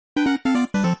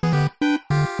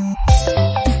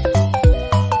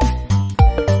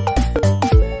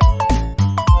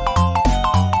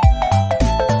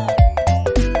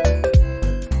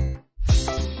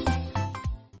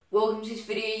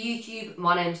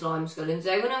my name's Limeskull and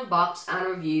today we're going to unbox and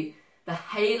review the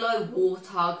Halo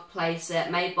Warthog playset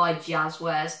made by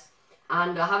Jazzwares.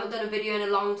 And I haven't done a video in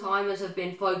a long time as I've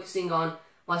been focusing on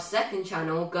my second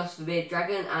channel, Gus the Beard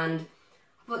Dragon, and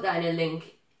I'll put that in a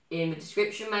link in the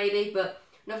description maybe, but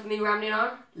enough of me rambling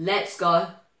on, let's go.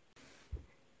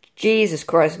 Jesus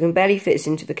Christ, I can barely fit this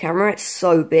into the camera, it's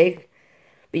so big.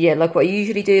 But yeah, like what I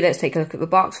usually do, let's take a look at the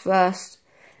box first.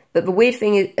 But the weird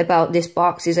thing about this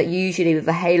box is that usually with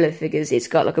the Halo figures, it's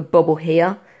got like a bubble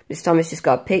here. This time it's just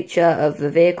got a picture of the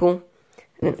vehicle.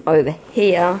 And then over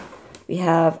here, we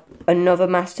have another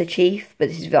Master Chief, but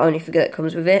this is the only figure that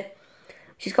comes with it.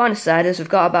 Which is kind of sad, as we've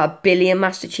got about 1 billion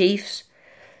Master Chiefs.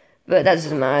 But that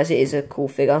doesn't matter, as it is a cool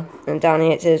figure. And down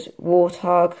here it says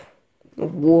Warthog.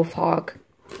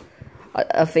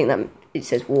 I think that it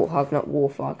says Warthog, not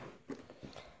Warthog.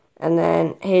 And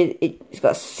then here it's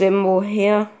got a symbol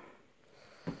here.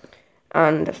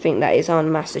 And I think that is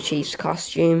on Master Chief's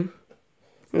costume.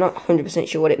 I'm not 100%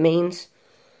 sure what it means.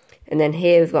 And then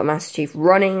here we've got Master Chief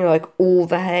running like all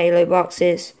the Halo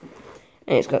boxes.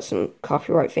 And it's got some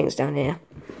copyright things down here.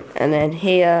 And then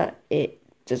here it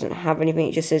doesn't have anything.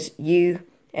 It just says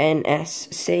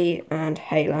UNSC and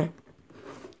Halo.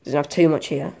 Doesn't have too much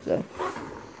here. So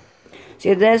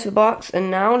yeah, there's the box.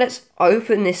 And now let's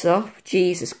open this up.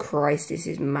 Jesus Christ, this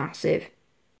is massive.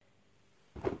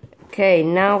 Okay,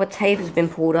 now the tape has been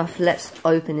pulled off. Let's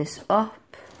open this up.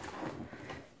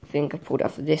 I think I pulled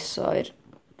off this side.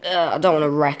 I don't want to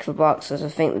wreck the box, as I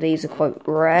think these are quite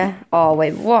rare. Oh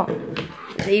wait, what?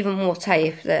 There's even more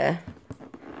tape there.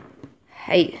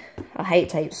 I hate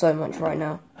tape so much right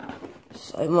now.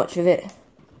 So much of it.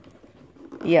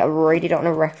 Yeah, I really don't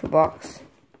want to wreck the box.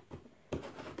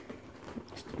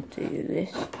 Let's do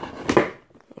this.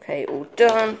 Okay, all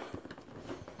done.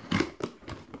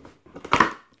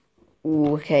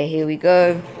 Ooh, okay, here we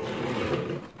go.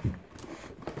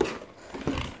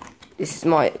 This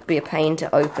might be a pain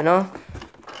to open up.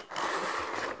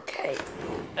 Okay.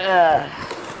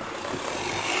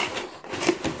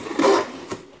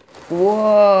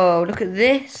 Whoa, look at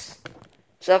this.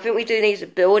 So I think we do need to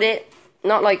build it.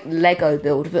 Not like Lego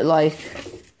build, but like...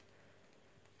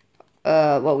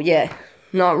 well, yeah.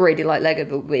 Not really like Lego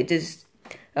build, but it does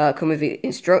come with the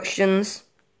instructions.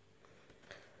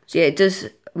 So yeah, it does...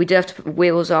 We do have to put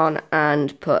wheels on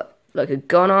and put like a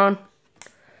gun on.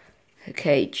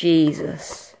 Okay,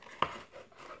 Jesus.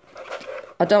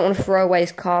 I don't want to throw away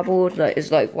this cardboard. Like it's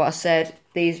like what I said.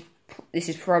 This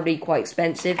is probably quite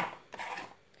expensive. I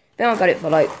think I got it for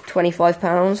like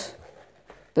 £25,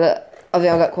 but I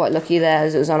think I got quite lucky there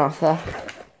as it was on offer.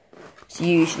 It's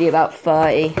usually about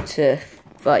 30 to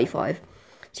 35.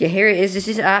 So yeah, here it is. This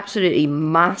is absolutely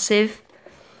massive.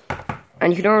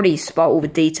 And you can already spot all the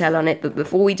detail on it, but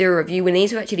before we do a review, we need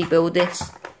to actually build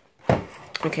this.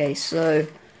 Okay, so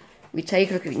we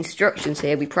take a look at the instructions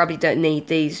here. We probably don't need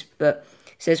these, but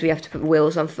it says we have to put the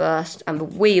wheels on first, and the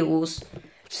wheels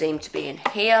seem to be in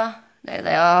here. There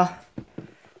they are.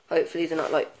 Hopefully they're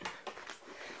not, like,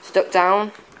 stuck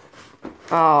down.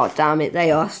 Oh, damn it,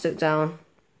 they are stuck down.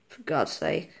 For God's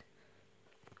sake.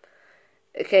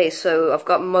 Okay, so I've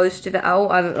got most of it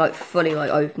out. I haven't, like, fully, like,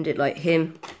 opened it like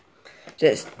him.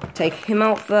 Let's take him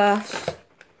out first.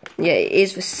 Yeah, it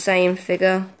is the same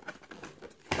figure.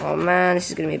 Oh man, this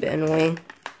is going to be a bit annoying.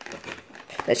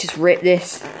 Let's just rip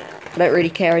this. I don't really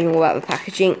care anymore about the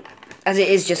packaging, as it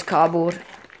is just cardboard.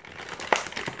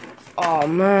 Oh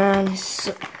man,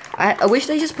 I wish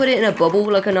they just put it in a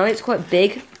bubble. Like, I know it's quite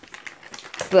big,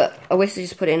 but I wish they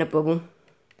just put it in a bubble.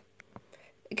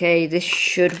 Okay, this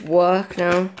should work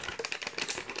now.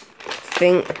 I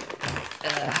think.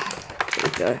 Here we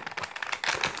go.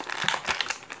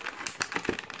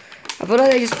 I feel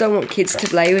like they just don't want kids to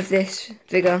play with this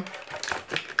figure,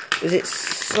 because it's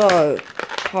so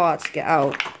hard to get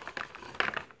out.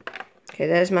 Okay,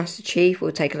 there's Master Chief.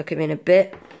 We'll take a look at him in a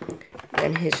bit.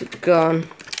 Then here's the gun.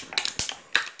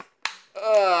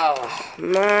 Oh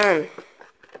man.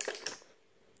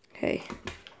 Okay,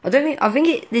 I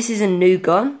think this is a new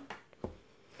gun.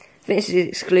 I think this is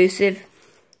exclusive.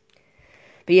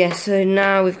 But yeah, so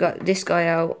now we've got this guy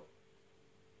out.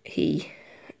 He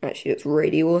actually looks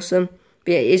really awesome.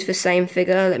 But yeah, it is the same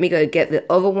figure. Let me go get the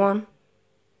other one.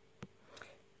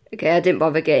 Okay, I didn't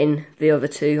bother getting the other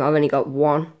two. I've only got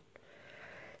one.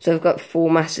 So I've got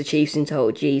 4 Master Chiefs in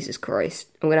total. Jesus Christ.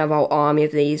 I'm going to have a whole army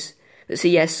of these. But so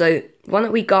yeah, so one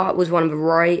that we got was one on the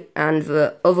right, and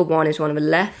the other one is one on the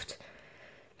left.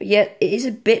 But yeah, it is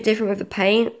a bit different with the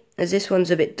paint, as this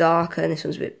one's a bit darker and this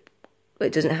one's a bit... but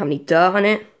it doesn't have any dirt on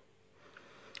it.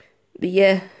 But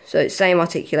yeah, so it's same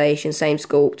articulation, same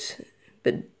sculpt.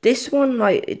 But this one,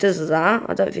 like, it does that.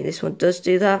 I don't think this one does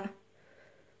do that.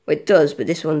 Well, it does, but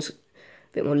this one's a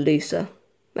bit more looser.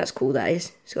 That's cool, that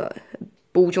is. It's got a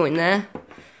ball joint there.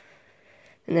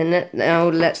 And then now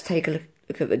let's take a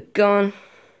look at the gun.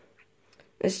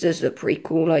 This does look pretty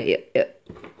cool. Like,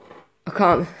 I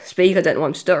can't speak, I don't know why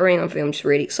I'm stuttering. I think I'm just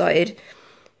really excited.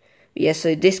 But yeah,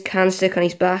 so this can stick on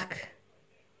his back.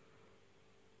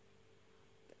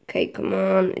 Okay, come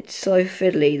on. It's so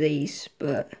fiddly, these,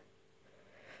 but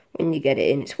when you get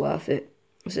it in, it's worth it.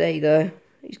 So there you go.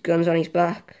 His gun's on his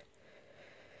back.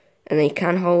 And then he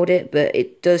can hold it, but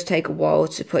it does take a while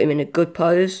to put him in a good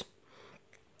pose.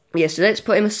 Yeah, so let's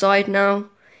put him aside now.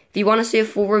 If you want to see a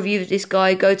full review of this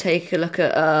guy, go take a look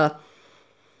at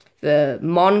the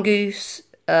Mongoose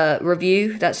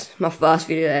review. That's my first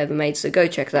video I ever made, so go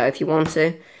check that out if you want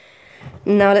to.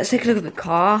 Now let's take a look at the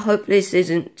car. Hope this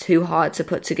isn't too hard to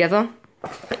put together.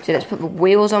 So let's put the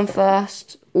wheels on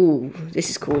first. Ooh, this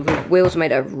is cool. The wheels are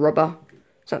made out of rubber.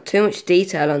 It's not too much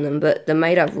detail on them, but they're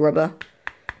made out of rubber.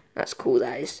 That's cool,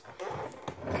 that is.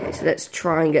 Okay, so let's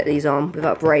try and get these on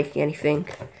without breaking anything.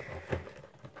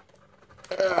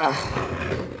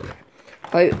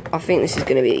 I think this is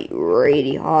going to be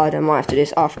really hard. I might have to do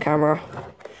this off camera.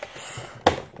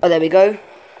 Oh, there we go.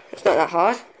 It's not that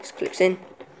hard. It clips in.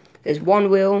 There's one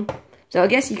wheel. So I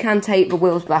guess you can take the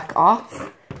wheels back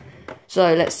off.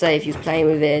 So let's say if you was playing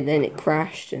with it and then it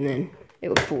crashed and then it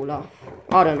would fall off.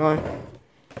 I don't know.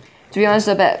 To be honest,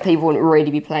 I bet people wouldn't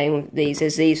really be playing with these,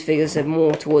 as these figures are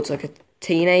more towards like a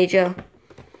teenager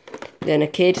than a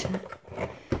kid.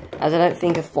 As I don't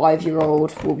think a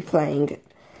 5-year-old will be playing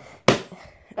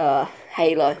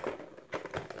Halo.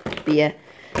 But yeah,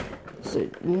 so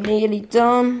nearly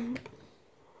done.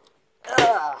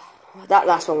 That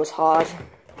last one was hard.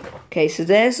 Okay, so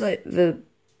there's like the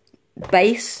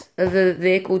base of the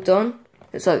vehicle done.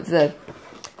 It's like the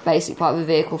basic part of the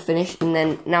vehicle finished, and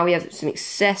then now we have some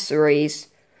accessories.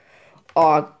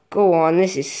 Oh, go on,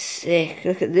 this is sick.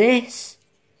 Look at this.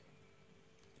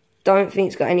 Don't think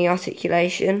it's got any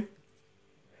articulation.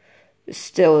 But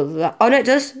still, that. Oh no, it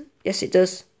does. Yes, it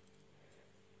does.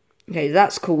 Okay,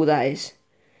 that's cool. That is.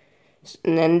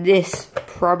 And then this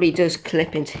probably does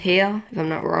clip into here, if I'm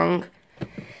not wrong.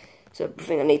 So I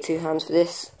think I need 2 hands for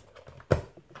this.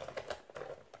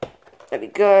 There we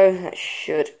go. That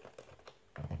should.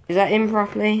 Is that in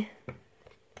properly?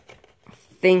 I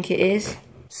think it is.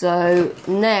 So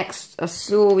next, I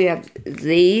saw we have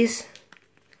these.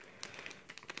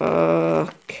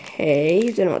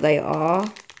 Okay, don't know what they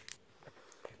are.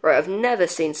 Right, I've never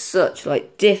seen such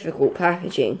like difficult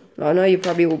packaging. I know you're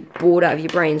probably all bored out of your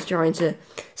brains trying to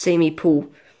see me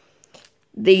pull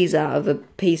these out of a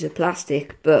piece of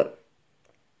plastic, but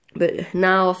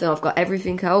now I think I've got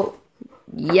everything out.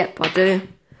 Yep, I do.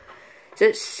 So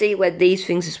let's see where these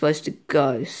things are supposed to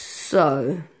go.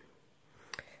 So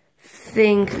I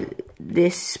think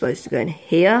this is supposed to go in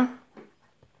here.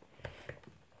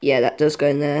 Yeah, that does go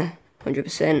in there,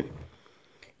 100%.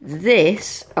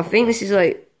 This, I think this is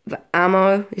like the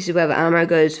ammo. This is where the ammo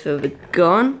goes for the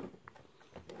gun.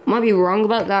 Might be wrong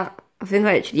about that. I think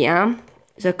I actually am,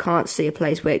 because I can't see a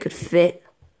place where it could fit.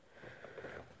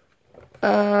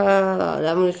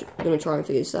 I'm just gonna try and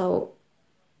figure this out.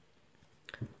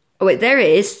 Oh wait, there it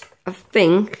is. I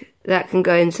think that can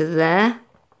go into there.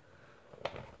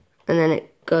 And then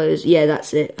it goes, yeah,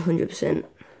 that's it, 100%.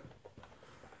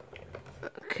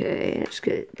 Okay, let's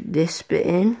get this bit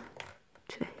in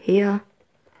to here.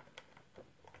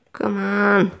 Come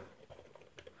on.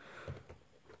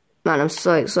 Man, I'm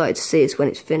so excited to see this when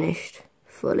it's finished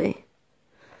fully.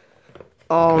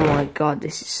 Oh my god,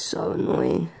 this is so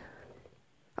annoying.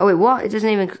 Oh wait, what? It doesn't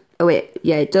even... Oh wait,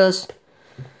 yeah, it does.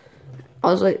 I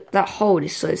was like, that hole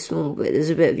is so small, but there's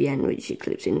a bit of the end which it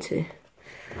clips into.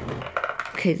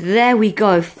 Okay, there we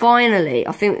go, finally.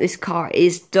 I think this car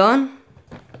is done.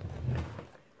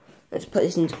 Let's put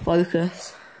this into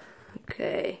focus.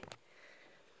 Okay.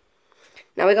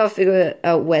 Now we gotta figure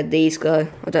out where these go.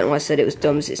 I don't know why I said it was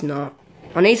dumb, because it's not.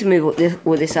 I need to move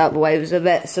all this out of the way, because I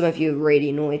bet some of you are really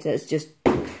annoyed that it's just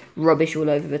rubbish all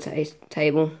over the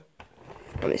table.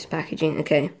 On this packaging,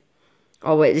 okay.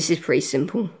 Oh wait, this is pretty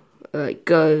simple. It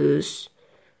goes...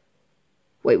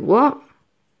 Wait, what?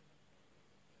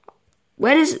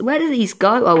 Where do these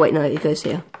go? Oh wait, no, it goes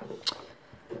here.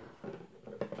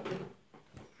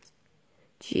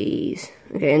 Jeez.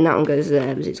 Okay, and that one goes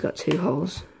there because it's got 2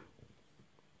 holes.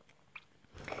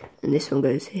 And this one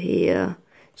goes here.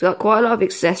 It's got quite a lot of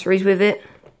accessories with it,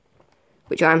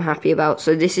 which I'm happy about.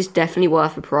 So this is definitely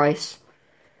worth the price.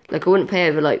 Like, I wouldn't pay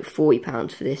over like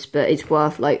 £40 for this, but it's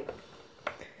worth like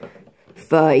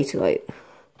 30 to like,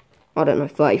 I don't know,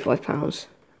 £35.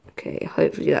 Okay,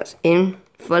 hopefully that's in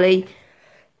fully.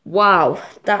 Wow,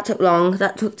 that took long.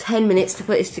 That took 10 minutes to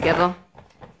put this together.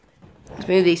 Let's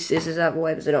move these scissors out of the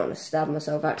way because I don't want to stab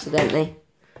myself accidentally.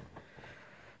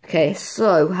 Okay,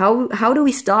 so how do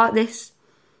we start this?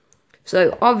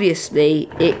 So obviously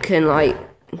it can like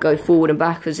go forward and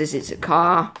backwards as it's a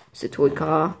car. It's a toy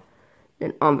car.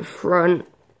 Then on the front,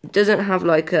 it doesn't have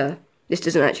like a... This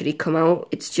doesn't actually come out.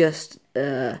 It's just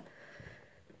it's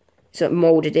like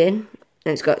molded in.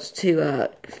 And it's got two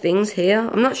things here.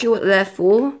 I'm not sure what they're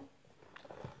for.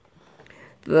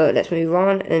 But let's move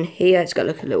on. And here it's got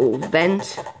like a little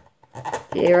vent.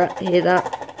 Hear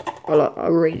that? I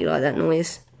really like that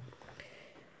noise.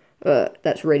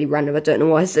 That's really random. I don't know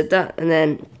why I said that. And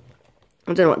then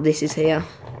I don't know what this is here.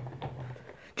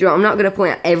 Do you know what? I'm not going to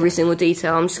point out every single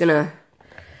detail. I'm just going to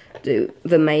do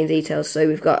the main details. So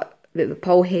we've got a bit of a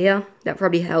pole here. That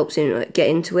probably helps in like, get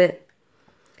into it.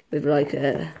 With like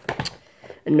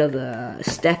another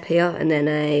step here. And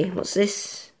then what's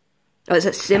this? Oh, it's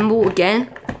that symbol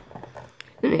again.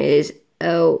 And here's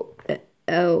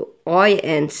L-I-N-S-C.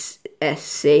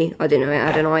 I didn't know it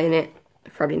had an I in it. I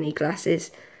probably need glasses.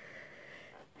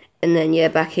 And then, yeah,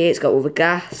 back here it's got all the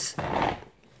gas.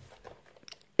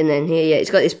 And then here, yeah, it's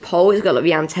got this pole. It's got like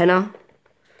the antenna.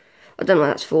 I don't know what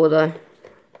that's for, though.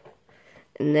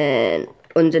 And then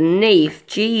underneath,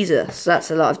 Jesus, that's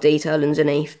a lot of detail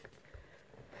underneath.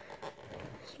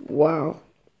 Wow.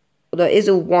 Although it is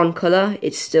all one colour,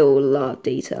 it's still a lot of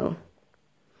detail.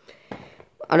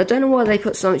 And I don't know why they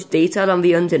put so much detail on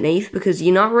the underneath, because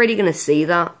you're not really going to see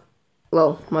that.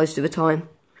 Well, most of the time.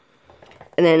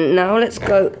 And then now let's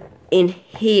go in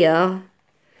here.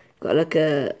 Got like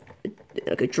a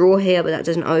drawer here, but that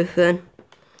doesn't open.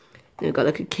 Then we've got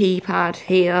like a keypad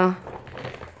here.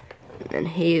 And then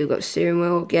here we've got a steering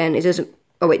wheel again. It doesn't...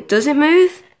 Oh wait, does it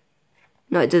move?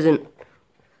 No, it doesn't.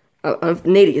 I've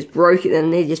nearly just broke it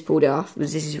then, nearly just pulled it off,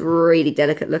 because this is really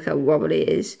delicate. Look how wobbly it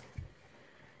is.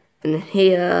 And then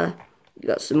here, you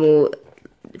got some more,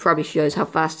 it probably shows how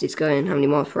fast it's going, how many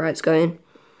miles per hour it's going.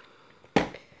 But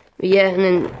yeah, and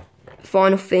then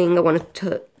final thing I want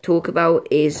to talk about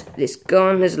is this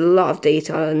gun. There's a lot of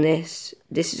detail in this.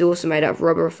 This is also made out of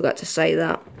rubber, I forgot to say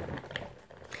that.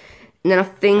 And then I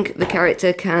think the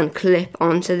character can clip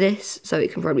onto this, so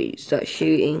it can probably start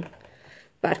shooting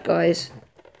bad guys.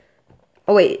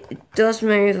 Oh wait, it does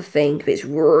move, I think, but it's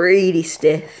really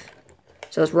stiff.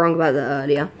 So I was wrong about that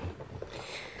earlier.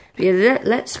 But yeah,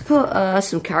 let's put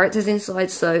some characters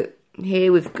inside. So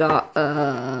here we've got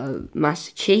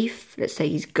Master Chief. Let's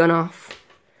take his gun off.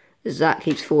 As that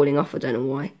keeps falling off, I don't know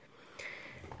why.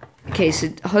 Okay, so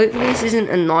hopefully this isn't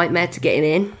a nightmare to get him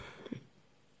in.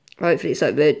 Hopefully it's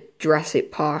like the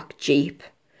Jurassic Park Jeep,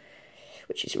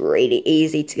 which is really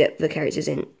easy to get the characters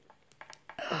in.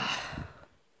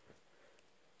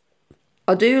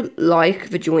 I do like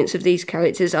the joints of these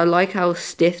characters. I like how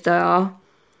stiff they are.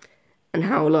 And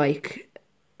how, like,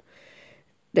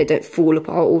 they don't fall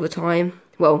apart all the time.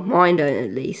 Well, mine don't,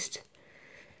 at least.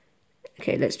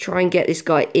 Okay, let's try and get this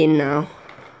guy in now.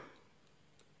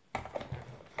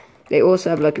 They also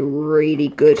have, like, a really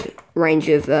good range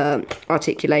of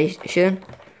articulation.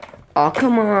 Oh,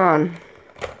 come on.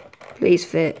 Please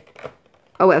fit.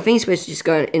 Oh, wait, I think he's supposed to just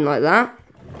go in like that.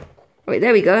 Wait,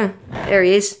 there we go. There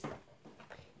he is.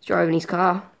 He's driving his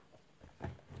car.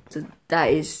 So that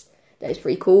is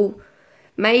pretty cool.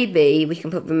 Maybe we can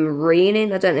put the Marine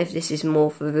in. I don't know if this is more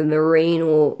for the Marine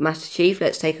or Master Chief.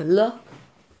 Let's take a look.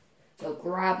 So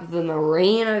grab the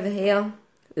Marine over here.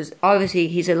 Because obviously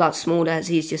he's a lot smaller as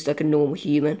he's just like a normal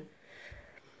human.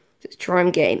 Let's try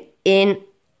and get him in.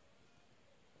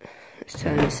 Let's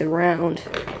turn this around.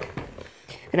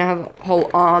 Gonna have a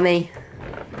whole army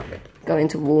going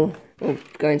to war. Or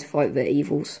going to fight the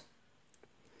evils.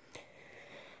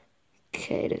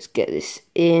 Okay, let's get this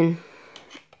in.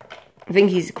 I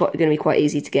think he's going to be quite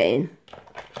easy to get in.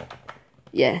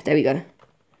 Yeah, there we go.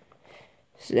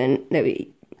 So then, there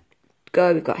we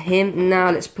go. We've got him.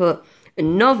 Now let's put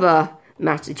another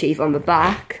Master Chief on the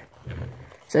back.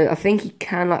 So I think he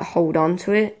can like hold on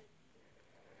to it.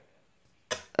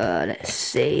 Let's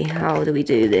see. How do we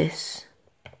do this?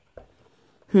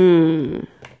 So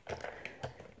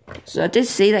I did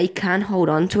see that he can hold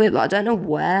on to it, but I don't know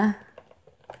where.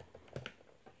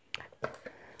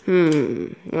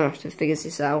 I'll have to figure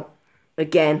this out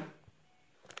again.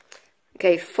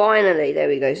 Okay, finally, there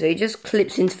we go. So he just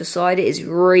clips into the side. It is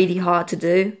really hard to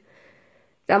do.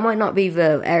 That might not be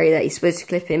the area that he's supposed to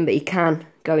clip in, but he can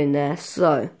go in there.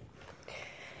 So,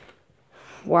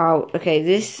 wow. Okay,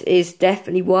 this is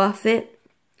definitely worth it.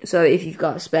 So if you've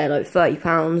got a spare like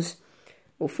 £30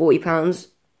 or £40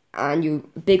 and you're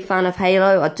a big fan of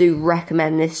Halo, I do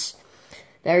recommend this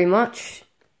very much.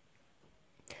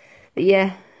 But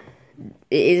yeah,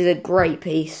 it is a great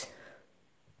piece.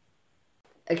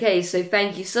 Okay, so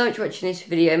thank you so much for watching this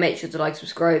video. Make sure to like,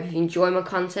 subscribe if you enjoy my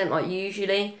content like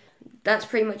usually. That's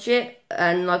pretty much it.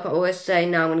 And like I always say,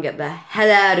 now I'm going to get the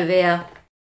hell out of here.